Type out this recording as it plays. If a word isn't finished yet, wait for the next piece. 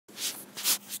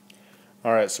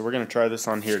Alright, so we're going to try this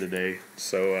on here today.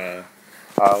 So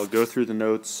I'll go through the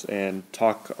notes and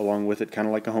talk along with it, kind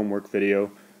of like a homework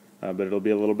video, but it'll be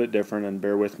a little bit different, and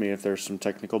bear with me if there's some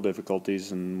technical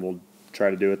difficulties, and we'll try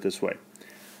to do it this way.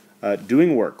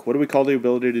 Doing work. What do we call the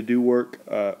ability to do work?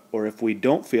 Or if we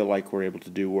don't feel like we're able to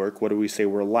do work, what do we say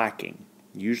we're lacking?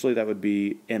 Usually that would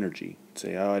be energy.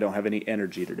 Say, oh, I don't have any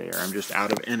energy today, or I'm just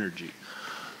out of energy.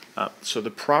 So the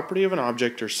property of an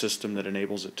object or system that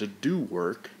enables it to do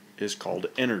work is called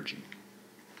energy.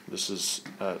 This is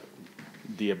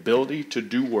the ability to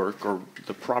do work, or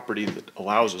the property that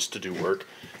allows us to do work,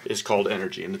 is called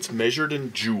energy, and it's measured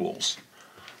in joules.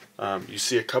 You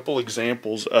see a couple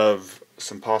examples of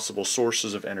some possible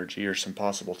sources of energy, or some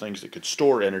possible things that could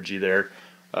store energy there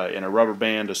in a rubber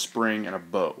band, a spring, and a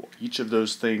bow. Each of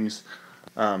those things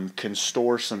can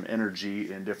store some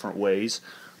energy in different ways,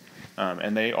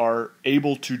 and they are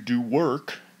able to do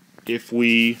work if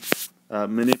we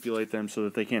manipulate them so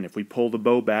that they can. If we pull the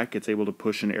bow back, it's able to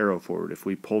push an arrow forward. If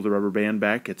we pull the rubber band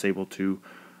back, it's able to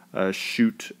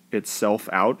shoot itself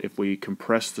out. If we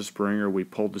compress the spring or we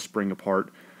pull the spring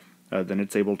apart, then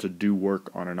it's able to do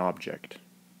work on an object.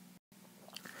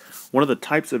 One of the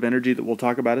types of energy that we'll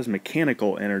talk about is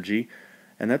mechanical energy,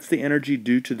 and that's the energy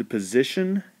due to the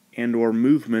position and or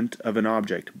movement of an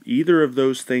object. Either of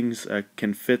those things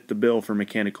can fit the bill for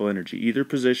mechanical energy, either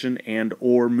position and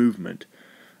or movement.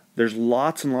 There's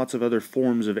lots and lots of other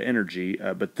forms of energy,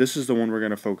 but this is the one we're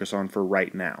going to focus on for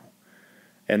right now.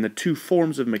 And the two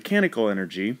forms of mechanical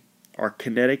energy are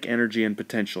kinetic energy and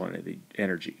potential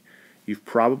energy. You've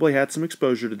probably had some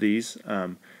exposure to these.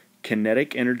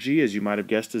 Kinetic energy, as you might have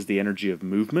guessed, is the energy of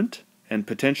movement, and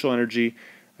potential energy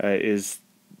is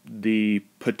the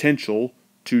potential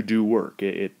to do work.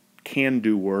 It can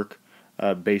do work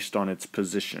based on its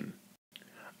position.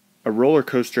 A roller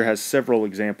coaster has several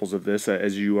examples of this.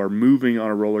 As you are moving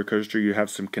on a roller coaster, you have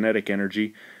some kinetic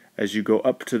energy. As you go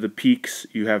up to the peaks,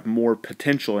 you have more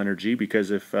potential energy,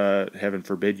 because if, heaven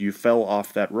forbid, you fell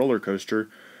off that roller coaster,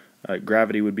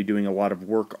 gravity would be doing a lot of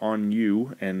work on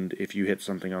you, and if you hit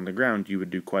something on the ground, you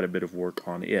would do quite a bit of work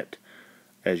on it.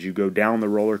 As you go down the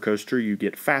roller coaster, you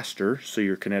get faster, so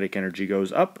your kinetic energy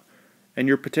goes up, and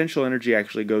your potential energy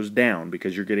actually goes down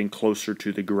because you're getting closer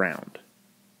to the ground.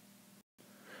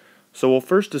 So we'll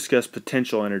first discuss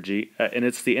potential energy, and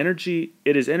it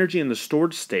is energy in the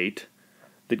stored state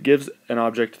that gives an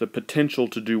object the potential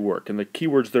to do work. And the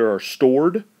keywords there are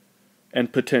stored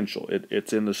and potential.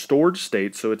 It's in the stored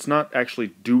state, so it's not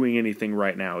actually doing anything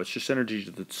right now. It's just energy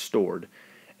that's stored,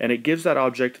 and it gives that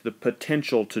object the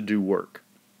potential to do work.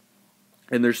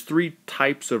 And there's three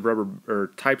types of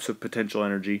potential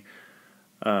energy,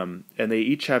 and they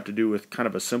each have to do with kind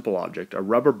of a simple object: a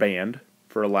rubber band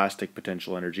for elastic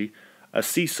potential energy, a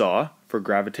seesaw for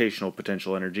gravitational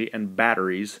potential energy, and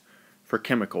batteries for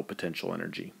chemical potential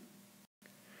energy.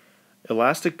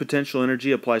 Elastic potential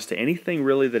energy applies to anything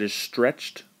really that is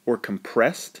stretched or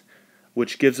compressed,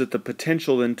 which gives it the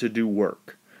potential then to do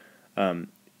work.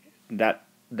 That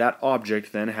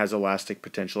object then has elastic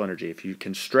potential energy. If you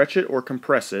can stretch it or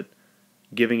compress it,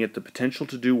 giving it the potential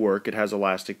to do work, it has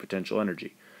elastic potential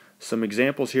energy. Some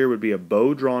examples here would be a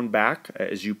bow drawn back.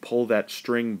 As you pull that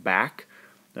string back,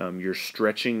 you're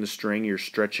stretching the string, you're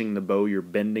stretching the bow, you're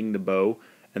bending the bow,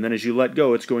 and then as you let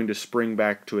go, it's going to spring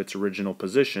back to its original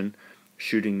position,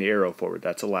 shooting the arrow forward.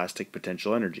 That's elastic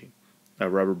potential energy. A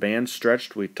rubber band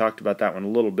stretched, we talked about that one a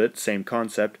little bit, same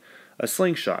concept. A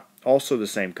slingshot, also the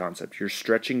same concept. You're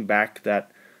stretching back that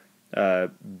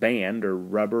band or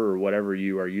rubber or whatever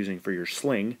you are using for your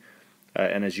sling,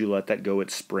 and as you let that go, it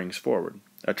springs forward.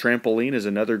 A trampoline is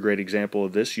another great example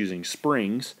of this, using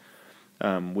springs.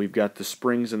 We've got the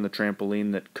springs in the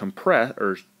trampoline that compress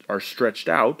or are stretched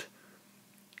out,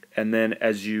 and then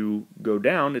as you go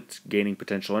down, it's gaining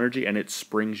potential energy, and it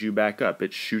springs you back up.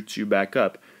 It shoots you back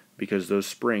up because those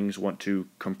springs want to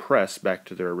compress back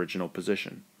to their original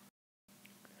position.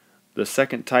 The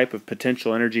second type of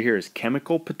potential energy here is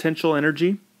chemical potential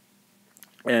energy.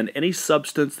 And any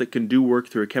substance that can do work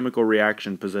through a chemical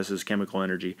reaction possesses chemical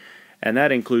energy. And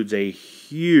that includes a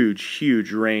huge,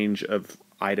 huge range of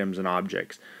items and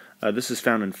objects. This is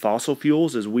found in fossil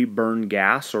fuels. As we burn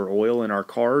gas or oil in our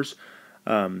cars,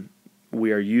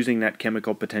 we are using that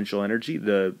chemical potential energy.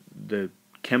 The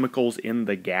chemicals in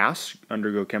the gas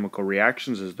undergo chemical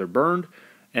reactions as they're burned,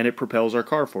 and it propels our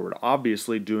car forward,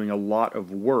 obviously doing a lot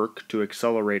of work to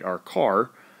accelerate our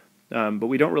car, but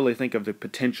we don't really think of the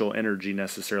potential energy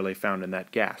necessarily found in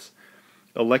that gas.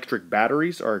 Electric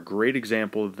batteries are a great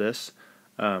example of this.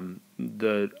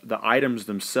 The items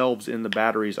themselves in the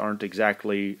batteries aren't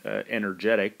exactly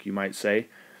energetic, you might say,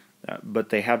 but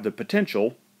they have the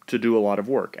potential to do a lot of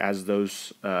work. As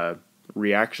those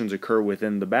reactions occur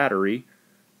within the battery,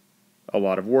 a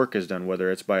lot of work is done, whether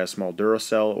it's by a small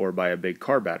Duracell or by a big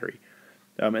car battery.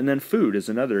 And then food is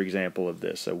another example of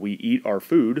this. We eat our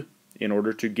food in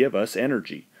order to give us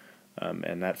energy.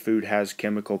 And that food has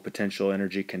chemical potential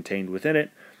energy contained within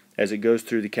it. As it goes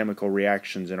through the chemical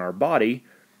reactions in our body,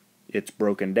 it's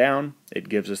broken down. It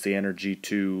gives us the energy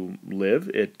to live.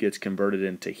 It gets converted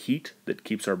into heat that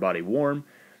keeps our body warm.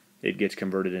 It gets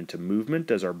converted into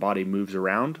movement as our body moves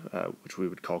around, which we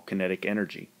would call kinetic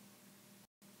energy.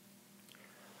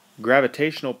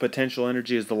 Gravitational potential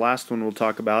energy is the last one we'll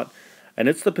talk about, and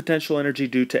it's the potential energy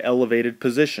due to elevated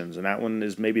positions, and that one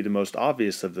is maybe the most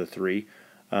obvious of the three,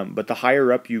 but the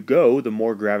higher up you go, the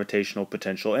more gravitational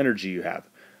potential energy you have.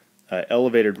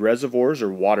 Elevated reservoirs, or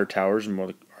water towers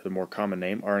are the more common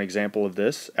name, are an example of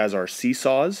this, as are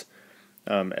seesaws.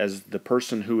 As the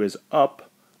person who is up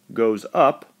goes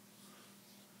up,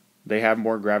 they have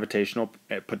more gravitational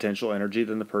potential energy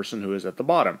than the person who is at the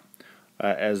bottom.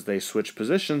 As they switch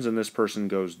positions and this person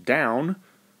goes down,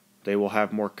 they will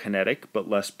have more kinetic but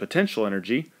less potential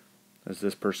energy. As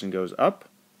this person goes up,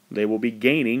 they will be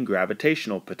gaining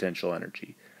gravitational potential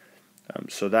energy.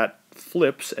 So that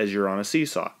flips as you're on a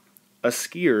seesaw. A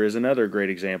skier is another great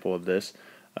example of this.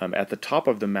 At the top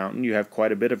of the mountain, you have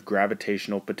quite a bit of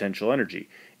gravitational potential energy.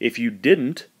 If you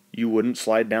didn't, you wouldn't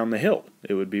slide down the hill.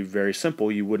 It would be very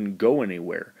simple. You wouldn't go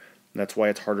anywhere. That's why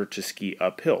it's harder to ski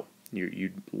uphill.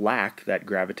 You lack that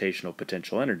gravitational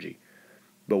potential energy.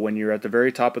 But when you're at the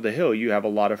very top of the hill, you have a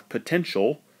lot of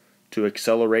potential to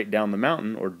accelerate down the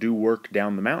mountain or do work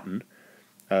down the mountain,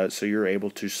 so you're able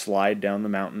to slide down the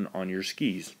mountain on your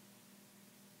skis.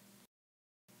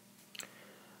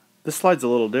 This slide's a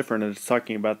little different, and it's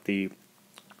talking about the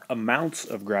amounts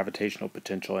of gravitational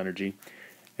potential energy.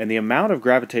 And the amount of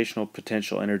gravitational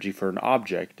potential energy for an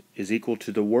object is equal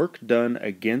to the work done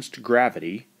against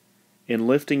gravity in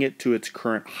lifting it to its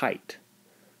current height.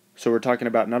 So we're talking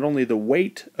about not only the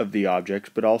weight of the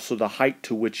object, but also the height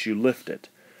to which you lift it.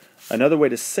 Another way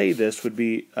to say this would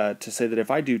be to say that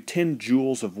if I do 10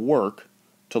 joules of work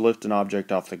to lift an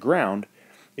object off the ground,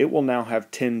 it will now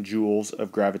have 10 joules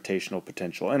of gravitational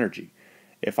potential energy.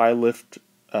 If I lift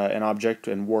an object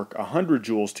and work 100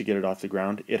 joules to get it off the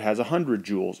ground, it has 100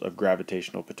 joules of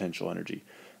gravitational potential energy.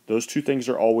 Those two things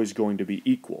are always going to be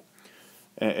equal.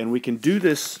 And we can do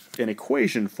this in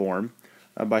equation form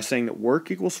by saying that work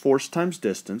equals force times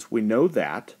distance. We know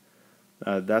that.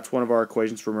 That's one of our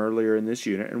equations from earlier in this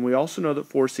unit. And we also know that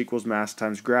force equals mass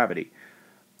times gravity.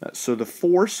 So the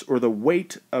force, or the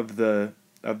weight of the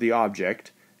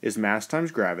object, is mass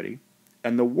times gravity,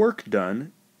 and the work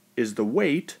done is the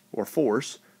weight, or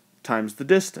force, times the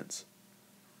distance.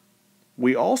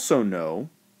 We also know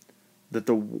that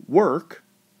the work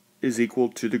is equal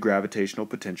to the gravitational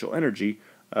potential energy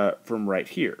from right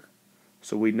here.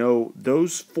 So we know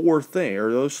those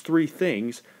those three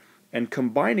things, and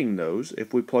combining those,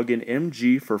 if we plug in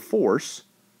mg for force,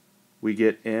 we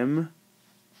get mg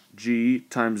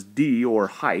times d, or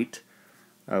height.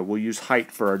 We'll use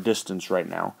height for our distance right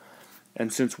now.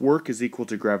 And since work is equal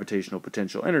to gravitational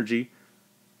potential energy,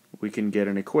 we can get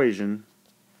an equation,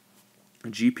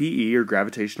 GPE, or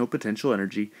gravitational potential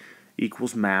energy,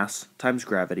 equals mass times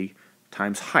gravity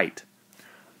times height.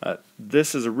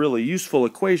 This is a really useful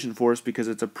equation for us because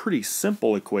it's a pretty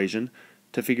simple equation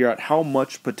to figure out how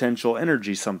much potential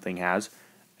energy something has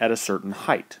at a certain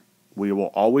height. We will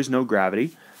always know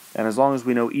gravity, and as long as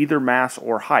we know either mass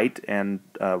or height and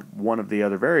one of the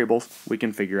other variables, we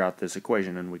can figure out this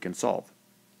equation and we can solve.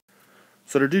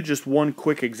 So to do just one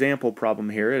quick example problem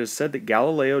here, it is said that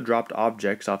Galileo dropped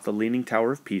objects off the Leaning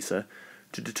Tower of Pisa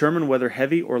to determine whether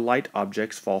heavy or light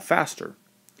objects fall faster.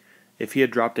 If he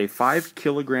had dropped a 5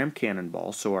 kilogram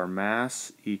cannonball, so our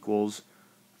mass equals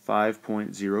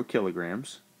 5.0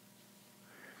 kilograms,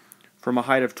 from a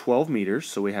height of 12 meters,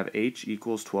 so we have h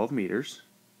equals 12 meters,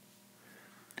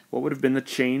 what would have been the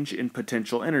change in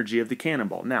potential energy of the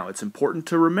cannonball? Now, it's important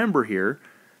to remember here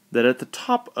that at the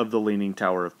top of the Leaning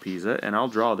Tower of Pisa, and I'll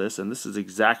draw this, and this is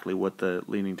exactly what the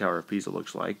Leaning Tower of Pisa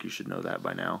looks like. You should know that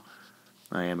by now.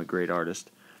 I am a great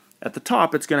artist. At the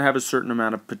top, it's going to have a certain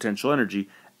amount of potential energy.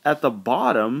 At the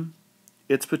bottom,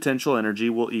 its potential energy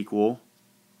will equal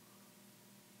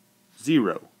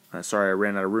 0. Sorry, I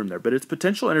ran out of room there. But its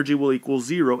potential energy will equal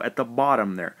 0 at the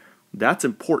bottom there. That's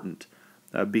important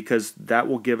because that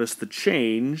will give us the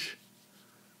change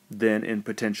then in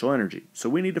potential energy. So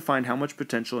we need to find how much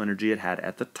potential energy it had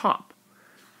at the top.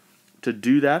 To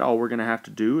do that, all we're going to have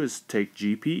to do is take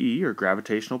GPE, or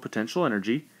gravitational potential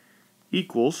energy,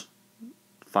 equals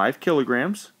 5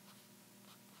 kilograms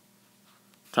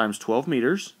times 12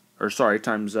 meters,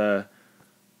 times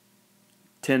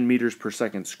 10 meters per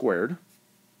second squared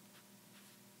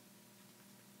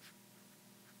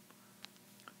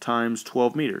times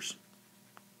 12 meters.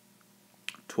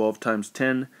 12 times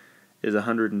 10 is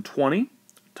 120,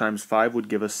 times 5 would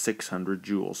give us 600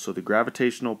 joules. So the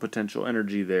gravitational potential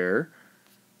energy there,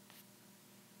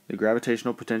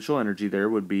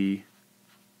 would be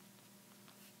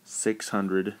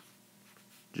 600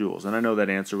 joules. And I know that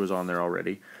answer was on there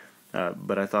already,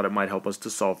 but I thought it might help us to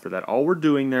solve for that. All we're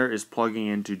doing there is plugging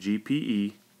into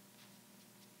GPE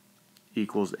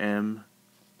equals mgh.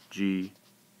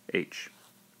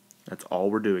 That's all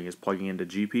we're doing, is plugging into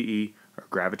GPE, or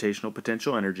gravitational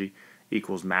potential energy,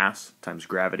 equals mass times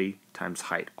gravity times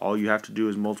height. All you have to do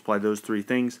is multiply those three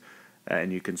things,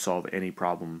 and you can solve any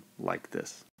problem like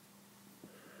this.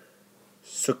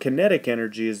 So kinetic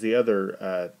energy is the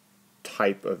other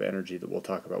type of energy that we'll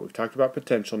talk about. We've talked about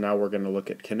potential, now we're going to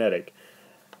look at kinetic.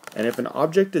 And if an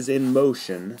object is in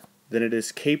motion, then it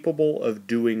is capable of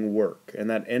doing work. And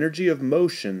that energy of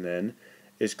motion then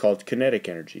is called kinetic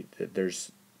energy.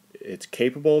 It's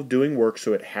capable of doing work,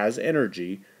 so it has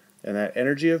energy, and that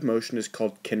energy of motion is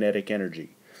called kinetic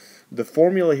energy. The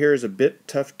formula here is a bit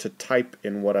tough to type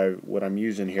in what I'm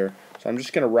using here, so I'm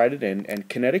just going to write it in. And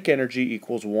kinetic energy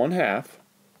equals 1/2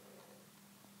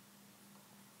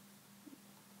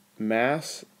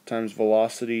 mass times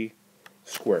velocity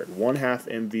squared, 1/2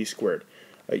 mv squared.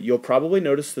 You'll probably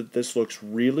notice that this looks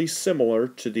really similar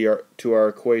to our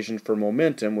equation for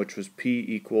momentum, which was P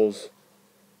equals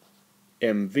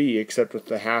mv, except with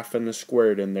the half and the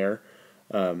squared in there.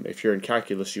 If you're in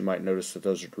calculus, you might notice that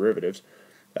those are derivatives.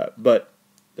 But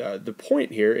the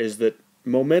point here is that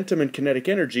momentum and kinetic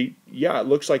energy, yeah, it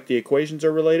looks like the equations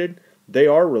are related. They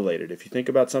are related. If you think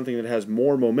about something that has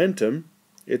more momentum,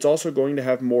 it's also going to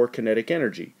have more kinetic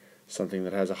energy. Something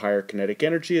that has a higher kinetic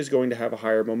energy is going to have a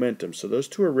higher momentum. So those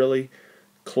two are really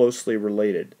closely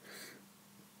related.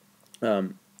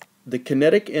 The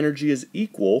kinetic energy is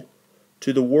equal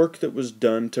to the work that was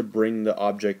done to bring the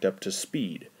object up to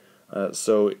speed.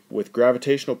 So with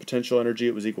gravitational potential energy,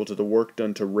 it was equal to the work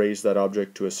done to raise that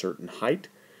object to a certain height.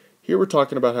 Here we're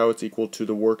talking about how it's equal to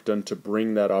the work done to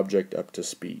bring that object up to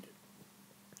speed.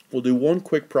 We'll do one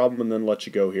quick problem and then let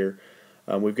you go here.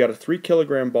 We've got a 3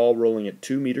 kilogram ball rolling at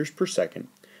 2 meters per second.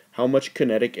 How much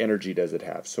kinetic energy does it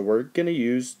have? So we're going to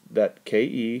use that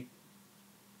Ke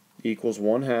equals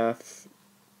 1/2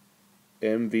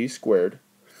 mv squared.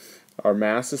 Our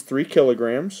mass is 3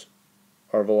 kilograms.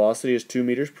 Our velocity is 2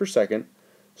 meters per second.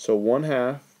 So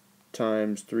 1/2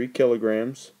 times 3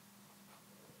 kilograms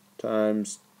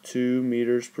times 2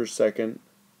 meters per second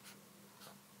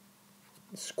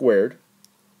squared.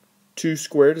 2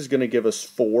 squared is going to give us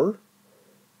 4.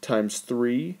 Times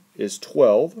 3 is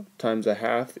 12. Times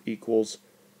 1/2 equals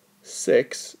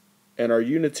 6. And our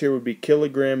units here would be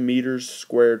kilogram meters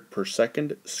squared per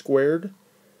second squared,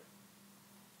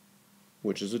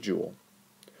 which is a joule.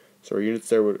 So our units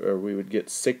there, we would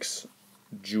get 6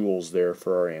 joules there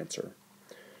for our answer.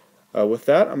 With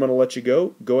that, I'm going to let you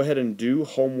go. Go ahead and do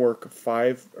homework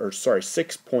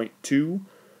 6.2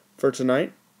 for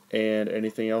tonight, and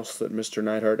anything else that Mr.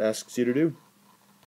 Neidhart asks you to do.